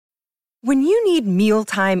When you need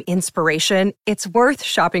mealtime inspiration, it's worth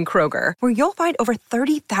shopping Kroger, where you'll find over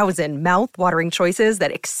 30,000 mouth-watering choices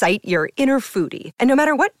that excite your inner foodie. And no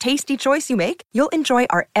matter what tasty choice you make, you'll enjoy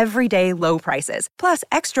our everyday low prices, plus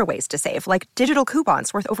extra ways to save, like digital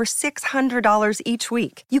coupons worth over $600 each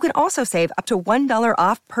week. You can also save up to $1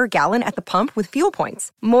 off per gallon at the pump with fuel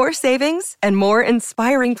points. More savings and more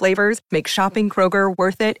inspiring flavors make shopping Kroger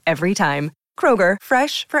worth it every time. Kroger,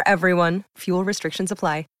 fresh for everyone. Fuel restrictions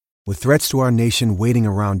apply. With threats to our nation waiting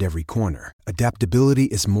around every corner, adaptability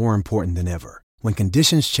is more important than ever. When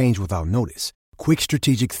conditions change without notice, quick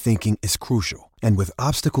strategic thinking is crucial. And with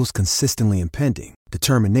obstacles consistently impending,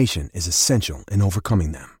 determination is essential in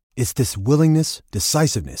overcoming them. It's this willingness,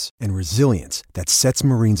 decisiveness, and resilience that sets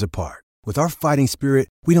Marines apart. With our fighting spirit,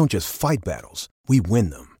 we don't just fight battles, we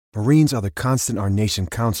win them. Marines are the constant our nation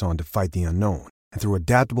counts on to fight the unknown. And through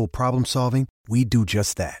adaptable problem solving, we do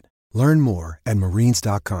just that. Learn more at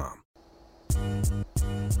marines.com.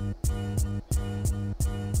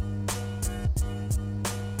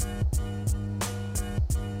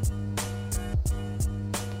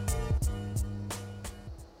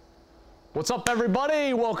 What's up,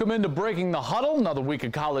 everybody? Welcome into Breaking the Huddle, another week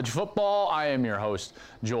of college football. I am your host,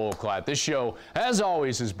 Joel Klatt. This show, as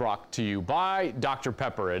always, is brought to you by Dr.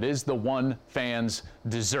 Pepper. It is the one fans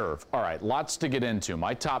deserve. All right, lots to get into.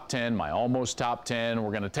 My top 10, my almost top 10.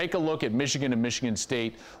 We're going to take a look at Michigan and Michigan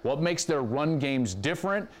State, what makes their run games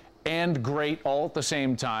different and great all at the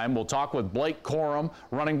same time. We'll talk with Blake Corum,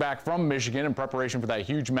 running back from Michigan, in preparation for that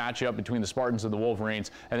huge matchup between the Spartans and the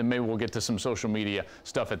Wolverines, and then maybe we'll get to some social media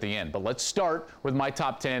stuff at the end. But let's start with my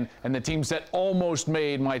top 10 and the teams that almost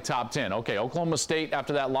made my top 10. Okay, Oklahoma State,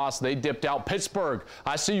 after that loss, they dipped out. Pittsburgh,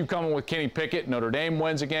 I see you coming with Kenny Pickett. Notre Dame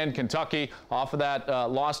wins again. Kentucky, off of that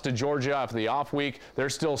loss to Georgia after the off week,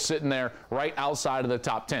 they're still sitting there right outside of the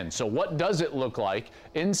top 10. So what does it look like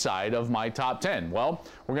inside of my top 10? Well,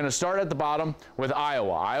 we're going to start at the bottom with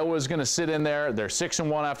Iowa. Iowa's going to sit in there. They're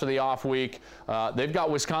 6-1 after the off week. They've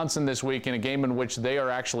got Wisconsin this week in a game in which they are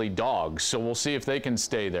actually dogs. So we'll see if they can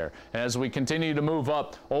stay there. And as we continue to move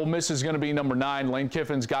up, Ole Miss is going to be number 9. Lane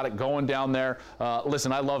Kiffin's got it going down there.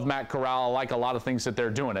 Listen, I love Matt Corral. I like a lot of things that they're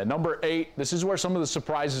doing. At number 8, this is where some of the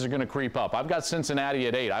surprises are going to creep up. I've got Cincinnati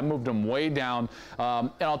at 8. I moved them way down,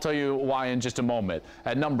 and I'll tell you why in just a moment.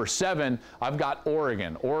 At number 7, I've got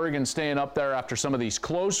Oregon. Oregon staying up there after some of these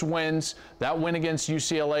close wins. That win against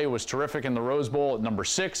UCLA was terrific in the Rose Bowl. At number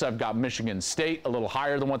 6, I've got Michigan State, a little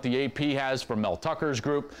higher than what the AP has from Mel Tucker's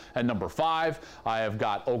group. At number 5, I have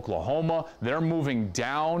got Oklahoma. They're moving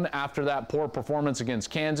down after that poor performance against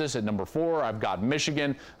Kansas. At number 4, I've got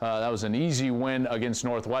Michigan. That was an easy win against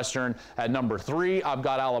Northwestern. At number 3, I've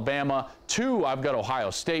got Alabama. 2, I've got Ohio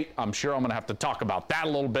State. I'm sure I'm going to have to talk about that a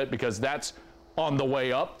little bit because that's on the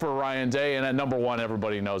way up for Ryan Day. And at number 1,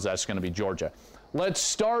 everybody knows that's going to be Georgia. Let's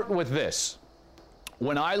start with this.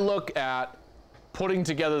 When I look at putting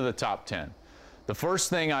together the top 10, the first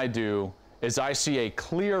thing I do is I see a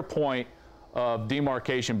clear point of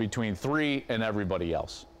demarcation between 3 and everybody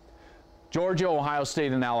else. Georgia, Ohio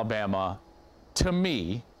State, and Alabama, to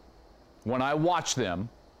me, when I watch them,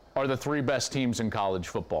 are the 3 best teams in college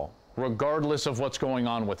football, regardless of what's going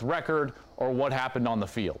on with record or what happened on the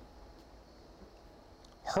field.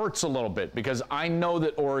 Hurts a little bit because I know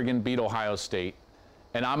that Oregon beat Ohio State,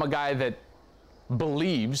 and I'm a guy that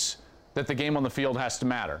believes that the game on the field has to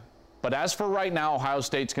matter. But as for right now, Ohio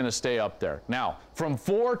State's going to stay up there. Now, from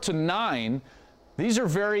 4 to 9, these are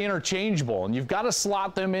very interchangeable, and you've got to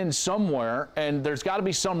slot them in somewhere, and there's got to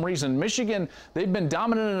be some reason. Michigan, they've been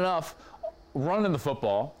dominant enough running the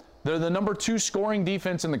football. They're the number 2 scoring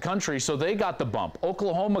defense in the country, so they got the bump.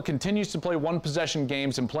 Oklahoma continues to play one-possession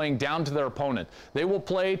games and playing down to their opponent. They will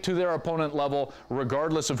play to their opponent level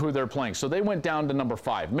regardless of who they're playing. So they went down to number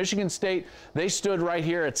 5. Michigan State, they stood right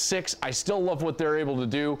here at 6. I still love what they're able to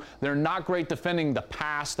do. They're not great defending the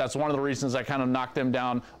pass. That's one of the reasons I kind of knocked them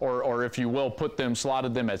down, or if you will,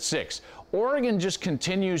 slotted them at 6. Oregon just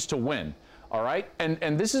continues to win, all right?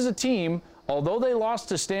 And this is a team, although they lost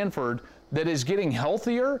to Stanford, that is getting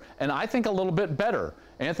healthier and I think a little bit better.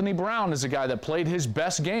 Anthony Brown is a guy that played his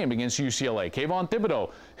best game against UCLA. Kayvon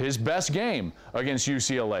Thibodeau, his best game against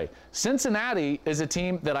UCLA. Cincinnati is a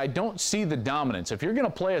team that I don't see the dominance. If you're going to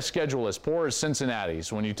play a schedule as poor as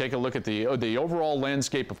Cincinnati's, when you take a look at the overall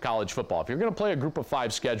landscape of college football, if you're going to play a group of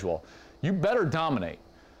 5 schedule, you better dominate.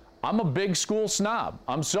 I'm a big school snob.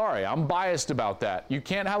 I'm sorry. I'm biased about that. You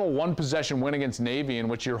can't have a one-possession win against Navy in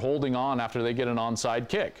which you're holding on after they get an onside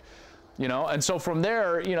kick. You know, and so from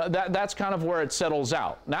there, you know, that's kind of where it settles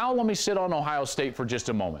out. Now let me sit on Ohio State for just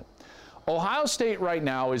a moment. Ohio State right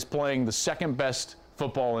now is playing the second best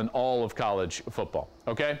football in all of college football,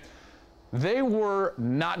 okay? They were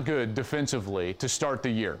not good defensively to start the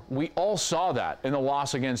year. We all saw that in the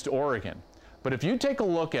loss against Oregon. But if you take a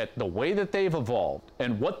look at the way that they've evolved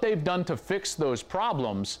and what they've done to fix those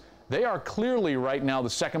problems, they are clearly right now the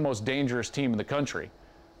second most dangerous team in the country.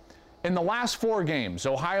 In the last 4 games,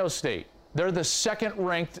 Ohio State, they're the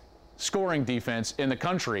second-ranked scoring defense in the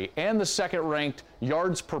country and the second-ranked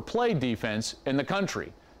yards per play defense in the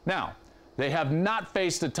country. Now, they have not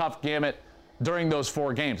faced a tough gamut during those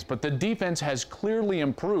 4 games, but the defense has clearly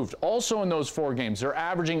improved. Also in those 4 games, they're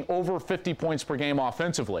averaging over 50 points per game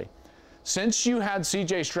offensively. Since you had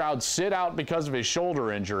C.J. Stroud sit out because of his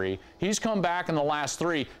shoulder injury, he's come back in the last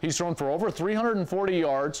 3. He's thrown for over 340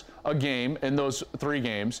 yards a game in those 3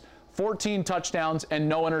 games, 14 touchdowns, and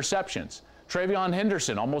no interceptions. Travion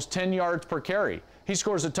Henderson, almost 10 yards per carry. He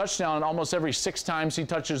scores a touchdown almost every 6 times he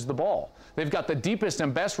touches the ball. They've got the deepest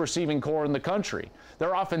and best receiving core in the country.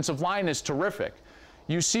 Their offensive line is terrific.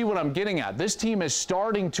 You see what I'm getting at. This team is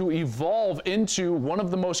starting to evolve into one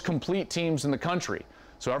of the most complete teams in the country.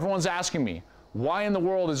 So everyone's asking me, why in the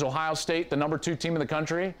world is Ohio State the number 2 team in the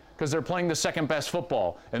country? Because they're playing the second best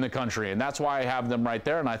football in the country, and that's why I have them right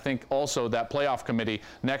there. And I think also that playoff committee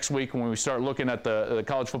next week when we start looking at the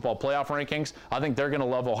college football playoff rankings, I think they're going to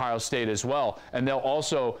love Ohio State as well. And they'll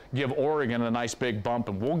also give Oregon a nice big bump.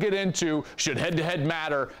 And we'll get into should head-to-head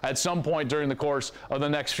matter at some point during the course of the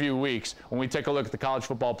next few weeks when we take a look at the college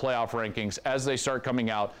football playoff rankings as they start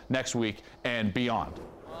coming out next week and beyond.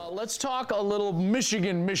 Let's talk a little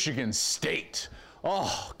Michigan State.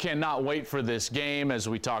 Oh, cannot wait for this game, as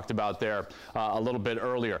we talked about there a little bit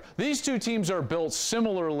earlier. These 2 teams are built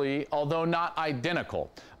similarly, although not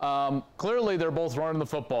identical. Clearly, they're both running the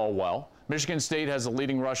football well. Michigan State has the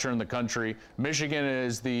leading rusher in the country. Michigan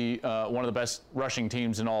is one of the best rushing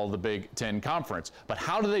teams in all of the Big Ten Conference. But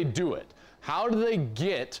how do they do it? How do they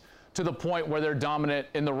get to the point where they're dominant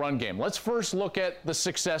in the run game? Let's first look at the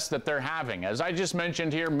success that they're having. As I just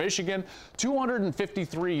mentioned here, Michigan,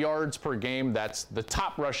 253 yards per game. That's the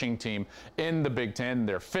top rushing team in the Big Ten.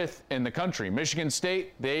 They're 5th in the country. Michigan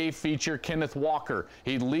State, they feature Kenneth Walker.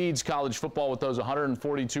 He leads college football with those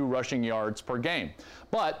 142 rushing yards per game.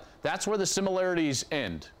 But that's where the similarities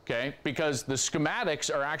end, okay? Because the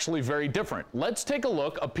schematics are actually very different. Let's take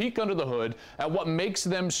a peek under the hood at what makes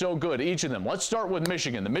them so good, each of them. Let's start with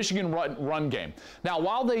Michigan, the Michigan run game. Now,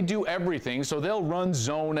 while they do everything, so they'll run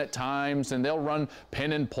zone at times, and they'll run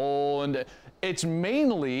pin and pull, and it's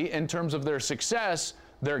mainly, in terms of their success,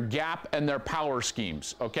 their gap and their power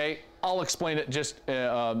schemes, okay? I'll explain it just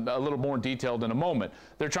a little more detailed in a moment.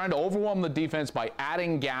 They're trying to overwhelm the defense by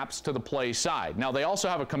adding gaps to the play side. Now, they also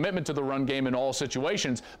have a commitment to the run game in all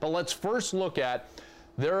situations, but let's first look at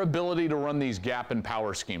their ability to run these gap and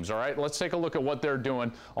power schemes, all right? Let's take a look at what they're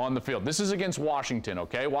doing on the field. This is against Washington,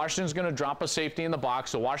 okay? Washington's going to drop a safety in the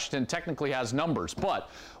box, so Washington technically has numbers.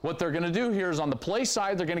 But what they're going to do here is on the play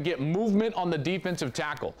side, they're going to get movement on the defensive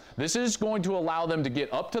tackle. This is going to allow them to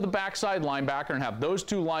get up to the backside linebacker and have those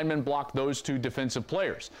 2 linemen block those 2 defensive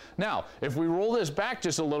players. Now, if we roll this back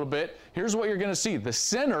just a little bit, here's what you're going to see. The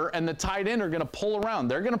center and the tight end are going to pull around.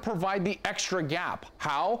 They're going to provide the extra gap.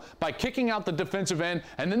 How? By kicking out the defensive end,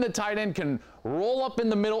 and then the tight end can roll up in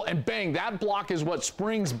the middle, and bang, that block is what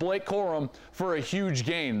springs Blake Corum for a huge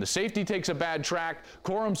gain. The safety takes a bad track.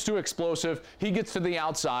 Corum's too explosive. He gets to the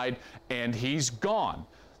outside, and he's gone.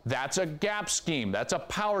 That's a gap scheme. That's a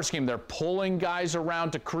power scheme. They're pulling guys around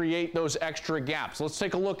to create those extra gaps. Let's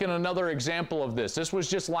take a look at another example of this. This was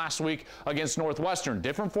just last week against Northwestern.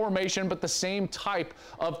 Different formation, but the same type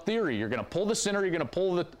of theory. You're going to pull the center. You're going to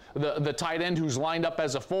pull the tight end who's lined up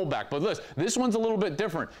as a fullback. But this one's a little bit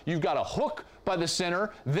different. You've got a hook by the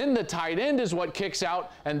center. Then the tight end is what kicks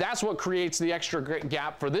out, and that's what creates the extra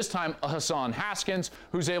gap for this time Hassan Haskins,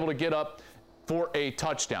 who's able to get up for a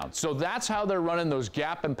touchdown. So that's how they're running those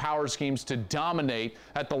gap and power schemes to dominate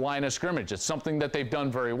at the line of scrimmage. It's something that they've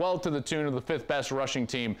done very well, to the tune of the 5th best rushing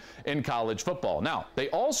team in college football. Now, they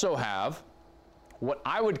also have what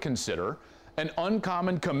I would consider an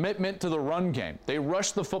uncommon commitment to the run game. They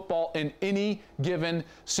rush the football in any given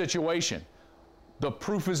situation. The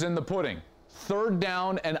proof is in the pudding. 3rd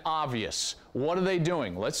down and obvious. What are they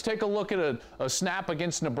doing? Let's take a look at a snap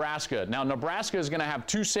against Nebraska. Now, Nebraska is going to have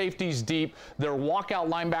 2 safeties deep. Their walkout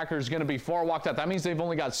linebacker is going to be far walked out. That means they've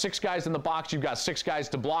only got 6 guys in the box. You've got 6 guys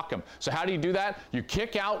to block them. So how do you do that? You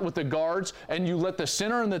kick out with the guards, and you let the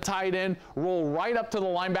center and the tight end roll right up to the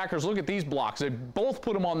linebackers. Look at these blocks. They both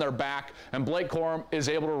put them on their back, and Blake Corum is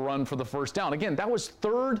able to run for the 1st down. Again, that was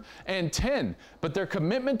 3rd and 10. But their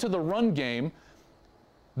commitment to the run game,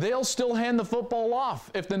 they'll still hand the football off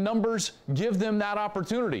if the numbers give them that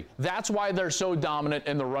opportunity. That's why they're so dominant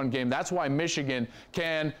in the run game. That's why Michigan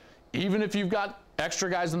can even if you've got extra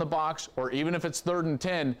guys in the box, or even if it's 3rd and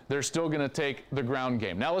 10, they're still going to take the ground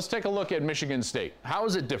game. Now let's take a look at Michigan State. How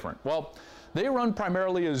is it different? Well, they run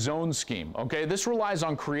primarily a zone scheme, okay? This relies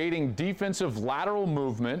on creating defensive lateral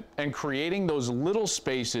movement and creating those little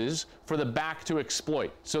spaces for the back to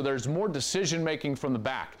exploit. So there's more decision-making from the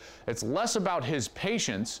back. It's less about his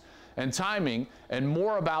patience and timing and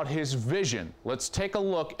more about his vision. Let's take a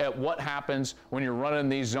look at what happens when you're running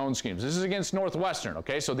these zone schemes. This is against Northwestern,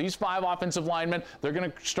 okay? So these 5 offensive linemen, they're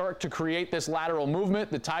going to start to create this lateral movement.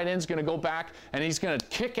 The tight end's going to go back, and he's going to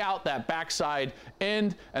kick out that backside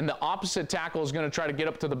end, and the opposite tackle is going to try to get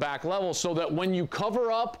up to the back level so that when you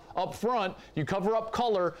cover up front, you cover up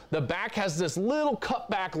color, the back has this little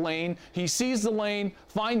cutback lane. He sees the lane,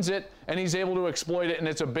 finds it, and he's able to exploit it, and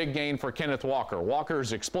it's a big gain for Kenneth Walker. Walker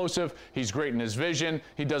is explosive. He's great in his vision.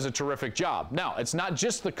 He does a terrific job. Now, it's not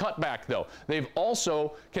just the cutback, though. They've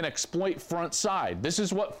also can exploit front side. This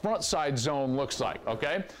is what front side zone looks like,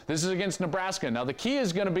 okay? This is against Nebraska. Now, the key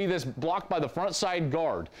is going to be this block by the front side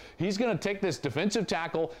guard. He's going to take this defensive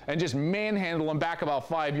tackle and just manhandle him back about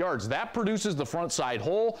 5 yards. That produces the front side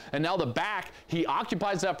hole, and now the back, he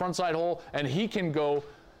occupies that front side hole, and he can go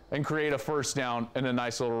and create a first down and a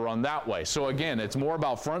nice little run that way. So again, it's more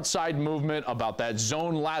about front side movement, about that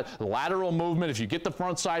zone lateral movement. If you get the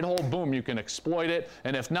front side hole, boom, you can exploit it.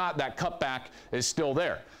 And if not, that cutback is still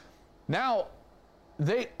there. Now,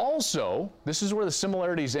 they also, this is where the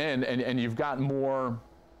similarities end, and you've got more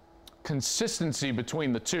consistency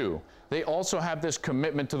between the two. They also have this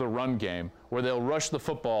commitment to the run game where they'll rush the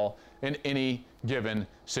football in any given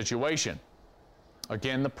situation.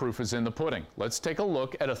 Again, the proof is in the pudding. Let's take a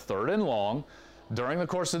look at a 3rd and long. During the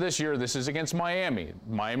course of this year, this is against Miami.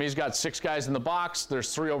 Miami's got 6 guys in the box.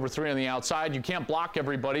 There's 3 over 3 on the outside. You can't block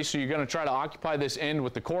everybody, so you're going to try to occupy this end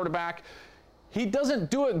with the quarterback. He doesn't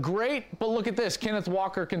do it great, but look at this. Kenneth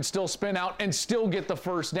Walker can still spin out and still get the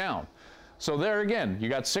first down. So there again, you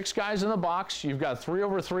got 6 guys in the box. You've got 3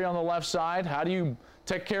 over 3 on the left side. How do you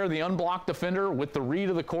take care of the unblocked defender with the read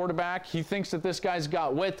of the quarterback? He thinks that this guy's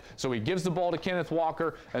got width, so he gives the ball to Kenneth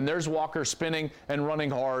Walker, and there's Walker spinning and running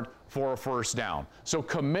hard for a first down. So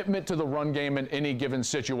commitment to the run game in any given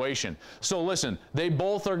situation. So listen, they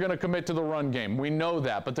both are going to commit to the run game. We know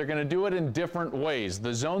that, but they're going to do it in different ways.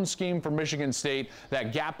 The zone scheme for Michigan State,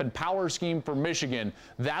 that gap and power scheme for Michigan,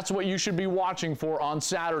 that's what you should be watching for on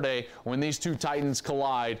Saturday when these two Titans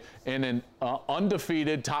collide in an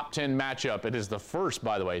undefeated top 10 matchup. It is the first,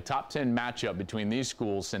 by the way, top 10 matchup between these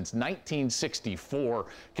schools since 1964.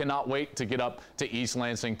 Cannot wait to get up to East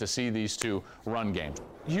Lansing to see these two run games.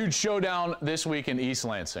 Huge showdown this week in East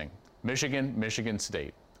Lansing. Michigan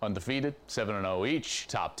State. Undefeated, 7-0 each,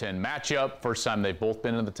 top 10 matchup. First time they've both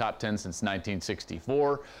been in the top 10 since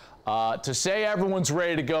 1964. To say everyone's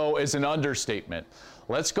ready to go is an understatement.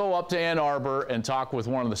 Let's go up to Ann Arbor and talk with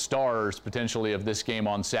one of the stars, potentially, of this game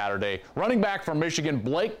on Saturday. Running back from Michigan,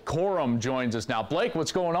 Blake Corum joins us now. Blake,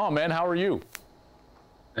 what's going on, man? How are you?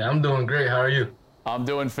 Hey, I'm doing great. How are you? I'm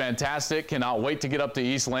doing fantastic. Cannot wait to get up to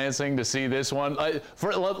East Lansing to see this one.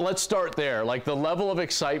 Let's start there. Like the level of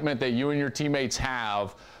excitement that you and your teammates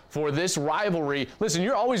have for this rivalry. Listen,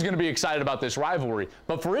 you're always going to be excited about this rivalry,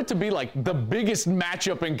 but for it to be like the biggest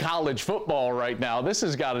matchup in college football right now, this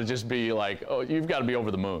has got to just be like, oh, you've got to be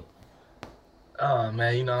over the moon. Oh,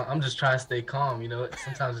 man, I'm just trying to stay calm.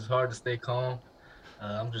 Sometimes it's hard to stay calm.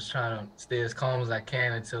 I'm just trying to stay as calm as I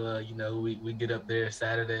can until, we get up there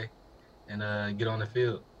Saturday and get on the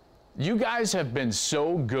field. You guys have been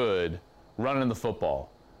so good running the football,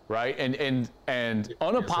 right? And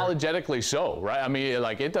unapologetically so, right? I mean,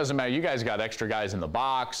 like, it doesn't matter. You guys got extra guys in the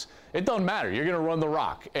box. It doesn't matter. You're going to run the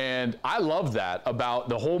rock. And I love that about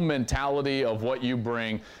the whole mentality of what you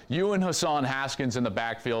bring. You and Hassan Haskins in the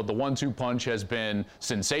backfield, the 1-2 punch has been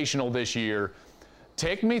sensational this year.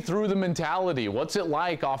 Take me through the mentality. What's it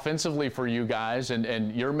like offensively for you guys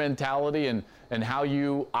and your mentality and how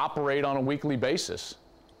you operate on a weekly basis?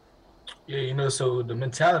 Yeah, so the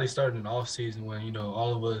mentality started in the offseason when,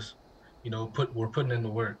 all of us, we're putting in the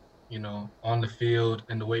work, on the field,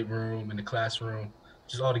 in the weight room, in the classroom,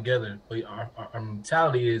 just all together. But our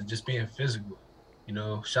mentality is just being physical.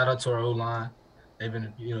 Shout out to our O-line. They've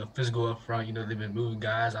been, physical up front. They've been moving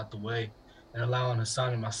guys out the way and allowing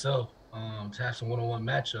Hassan and myself to have some one-on-one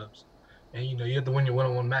matchups. And, you have to win your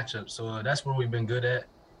one-on-one matchups. So that's where we've been good at,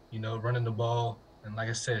 running the ball. And like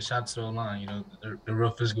I said, shout out to the line. They're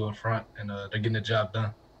real physical up front, and they're getting the job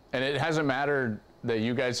done. And it hasn't mattered that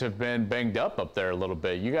you guys have been banged up there a little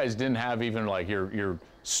bit. You guys didn't have even like your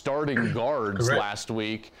starting guards Correct. last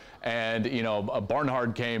week. And, you know,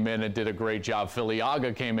 Barnhart came in and did a great job.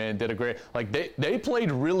 Filiaga came in and did a great, like they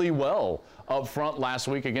played really well up front last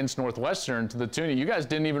week against Northwestern to the tune. You guys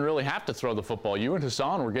didn't even really have to throw the football. You and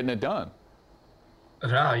Hassan were getting it done.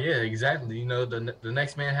 Yeah, exactly. You know, the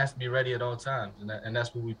next man has to be ready at all times, and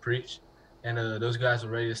that's what we preach. And those guys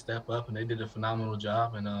were ready to step up, and they did a phenomenal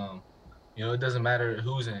job. And you know, it doesn't matter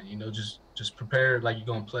who's in. You know, just prepare like you're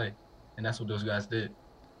gonna play, and that's what those guys did.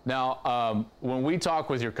 Now, when we talk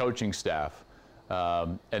with your coaching staff,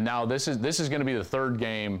 and now this is going to be the third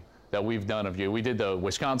game that we've done of you. We did the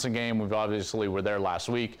Wisconsin game. We've obviously were there last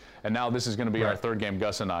week, and now this is going to be our third game,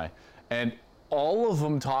 Gus and I. And all of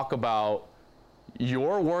them talk about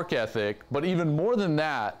your work ethic, but even more than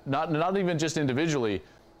that, not even just individually,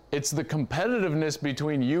 it's the competitiveness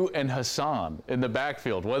between you and Hassan in the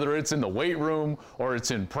backfield, whether it's in the weight room or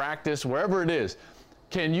it's in practice, wherever it is.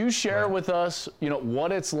 Can you share with us, you know,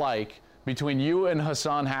 what it's like between you and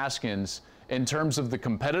Hassan Haskins in terms of the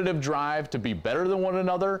competitive drive to be better than one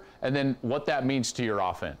another, and then what that means to your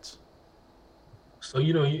offense? So,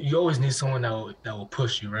 you know, you always need someone that will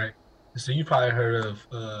push you, right? So you probably heard of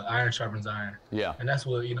iron sharpens iron. Yeah. And that's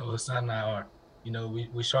what, you know, Hassan and I are. You know,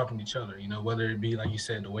 we sharpen each other, you know, whether it be, like you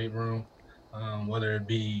said, the weight room, whether it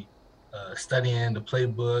be studying the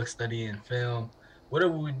playbook, studying film.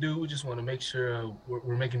 Whatever we do, we just want to make sure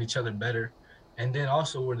we're making each other better. And then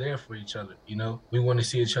also we're there for each other, you know. We want to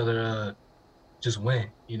see each other just win.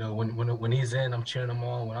 You know, when he's in, I'm cheering him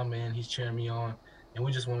on. When I'm in, he's cheering me on. And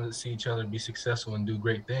we just want to see each other be successful and do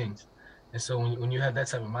great things. And so when you have that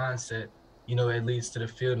type of mindset, you know, it leads to the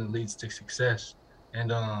field and leads to success.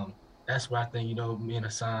 And that's why I think, you know, me and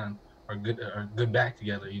Hassan are good back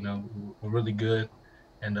together. You know, we're really good.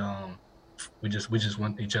 And we just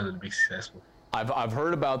want each other to be successful. I've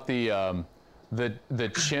heard about the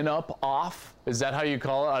chin up off. Is that how you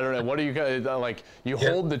call it? I don't know. What do you guys like? You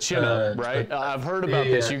hold the chin up, right? I've heard about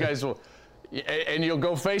this. You guys will, and you'll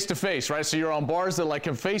go face to face, right? So you're on bars that like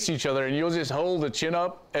can face each other, and you'll just hold the chin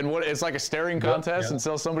up, and it's like a staring contest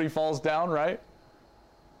until somebody falls down, right?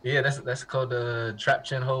 Yeah, that's called the trap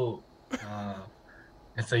chin hold.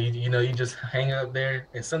 And so you know you just hang up there,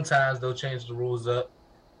 and sometimes they'll change the rules up.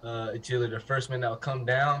 It's either the first man that will come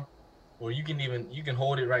down, or you can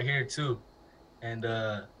hold it right here too, and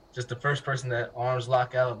just the first person that arms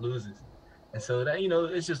lock out loses. And so that, you know,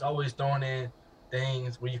 it's just always throwing in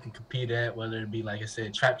things where you can compete at, whether it be, like I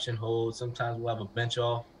said, trap chin hold. Sometimes we'll have a bench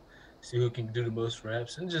off, see who can do the most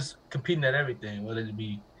reps, and just competing at everything. Whether it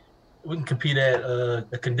be, we can compete at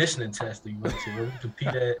a conditioning test if you want to. Or we can compete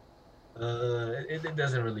at it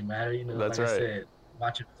doesn't really matter, you know. That's like right. I said,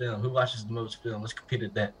 watching film. Who watches the most film? Let's compete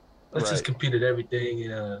at that. Let's just compete at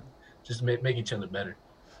everything and just make each other better.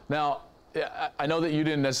 Now, I know that you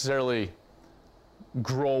didn't necessarily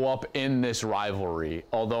grow up in this rivalry,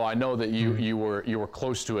 although I know that you were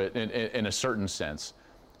close to it in a certain sense.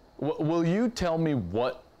 Will you tell me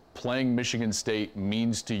what playing Michigan State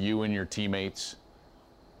means to you and your teammates?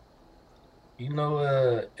 You know,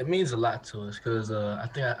 it means a lot to us because I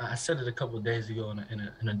think I said it a couple of days ago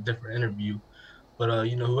in a different interview. But,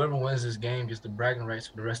 you know, whoever wins this game gets the bragging rights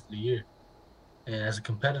for the rest of the year. And as a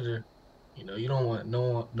competitor, you know, you don't want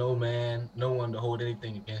no one to hold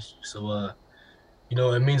anything against you. So, you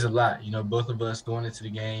know, it means a lot. You know, both of us going into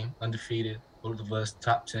the game undefeated, both of us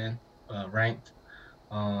top 10 ranked,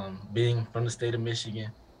 being from the state of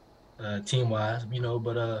Michigan, team-wise, you know,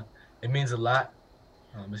 but it means a lot.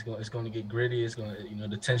 It's going to get gritty. It's going to, you know,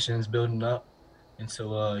 the tension's building up. And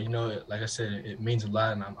so, you know, like I said, it means a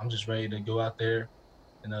lot, and I'm just ready to go out there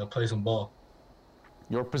and play some ball.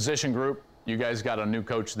 Your position group, you guys got a new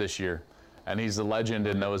coach this year, and he's the legend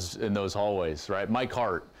in those hallways, right? Mike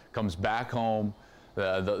Hart comes back home,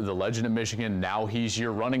 the legend of Michigan. Now he's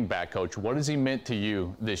your running back coach. What has he meant to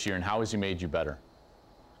you this year, and how has he made you better?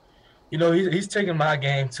 You know, he's taken my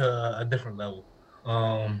game to a different level.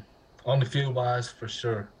 On the field wise, for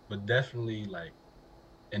sure, but definitely like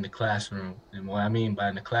in the classroom. And what I mean by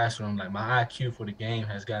in the classroom, like my IQ for the game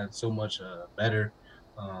has gotten so much better.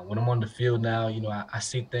 When I'm on the field now, you know, I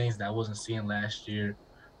see things that I wasn't seeing last year,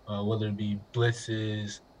 whether it be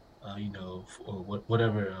blitzes, you know, or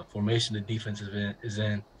whatever formation the defense is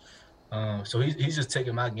in. So he's just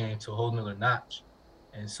taking my game to a whole nother notch.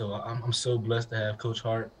 And so I'm so blessed to have Coach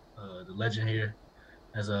Hart, the legend here,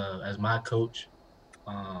 as my coach.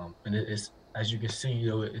 And it's, as you can see, you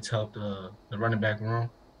know, it's helped the running back room,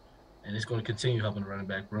 and it's going to continue helping the running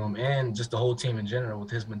back room and just the whole team in general with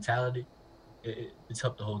his mentality. It's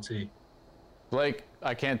helped the whole team. Blake,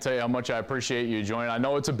 I can't tell you how much I appreciate you joining. I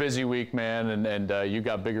know it's a busy week, man, and you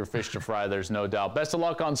got bigger fish to fry, there's no doubt. Best of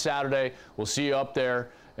luck on Saturday. We'll see you up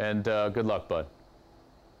there, and good luck, bud.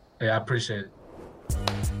 Yeah, I appreciate it.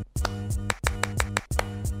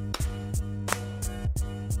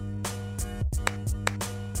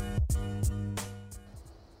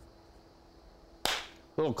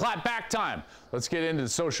 Little clap back time. Let's get into the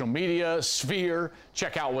social media sphere,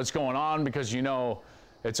 check out what's going on, because you know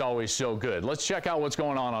it's always so good. Let's check out what's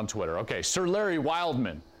going on Twitter. Okay, Sir Larry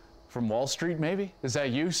Wildman from Wall Street, maybe? Is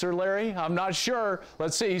that you, Sir Larry? I'm not sure.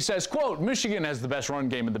 Let's see. He says, quote, Michigan has the best run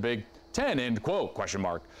game in the Big Ten, end quote, question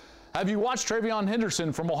mark. Have you watched TreVeyon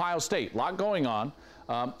Henderson from Ohio State? A lot going on.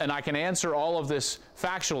 And I can answer all of this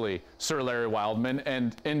factually, Sir Larry Wildman,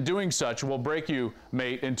 and in doing such, will break you,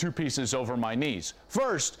 mate, in two pieces over my knees.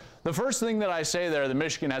 First, the first thing that I say there, that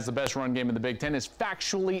Michigan has the best run game in the Big Ten, is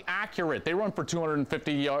factually accurate. They run for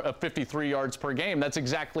 253 yards per game. That's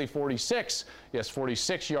exactly 46. Yes,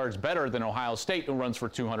 46 yards better than Ohio State, who runs for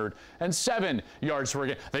 207 yards per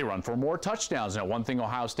game. They run for more touchdowns. Now, one thing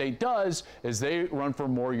Ohio State does is they run for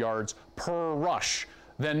more yards per rush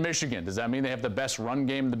than Michigan. Does that mean they have the best run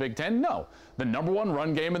game in the Big Ten? No. The number one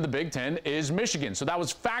run game in the Big Ten is Michigan. So that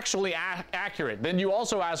was factually accurate. Then you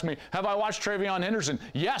also asked me, have I watched TreVeyon Henderson?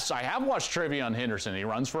 Yes, I have watched TreVeyon Henderson. He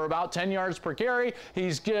runs for about 10 yards per carry.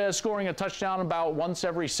 He's scoring a touchdown about once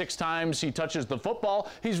every 6 times he touches the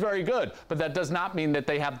football. He's very good. But that does not mean that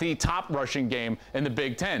they have the top rushing game in the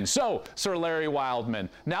Big Ten. So, Sir Larry Wildman,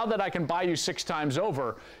 now that I can buy you 6 times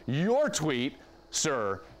over, your tweet,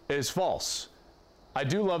 sir, is false. I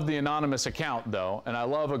do love the anonymous account, though, and I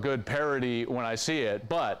love a good parody when I see it.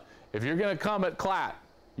 But if you're going to come at Klatt,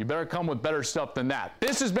 you better come with better stuff than that.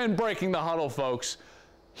 This has been Breaking the Huddle, folks.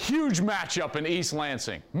 Huge matchup in East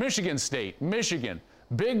Lansing. Michigan State, Michigan.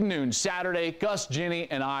 Big noon Saturday. Gus, Ginny,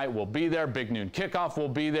 and I will be there. Big noon kickoff will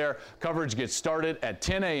be there. Coverage gets started at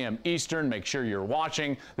 10 a.m. Eastern. Make sure you're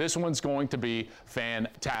watching. This one's going to be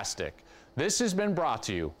fantastic. This has been brought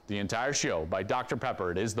to you, the entire show, by Dr.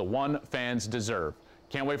 Pepper. It is the one fans deserve.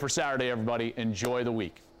 Can't wait for Saturday, everybody. Enjoy the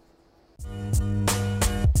week.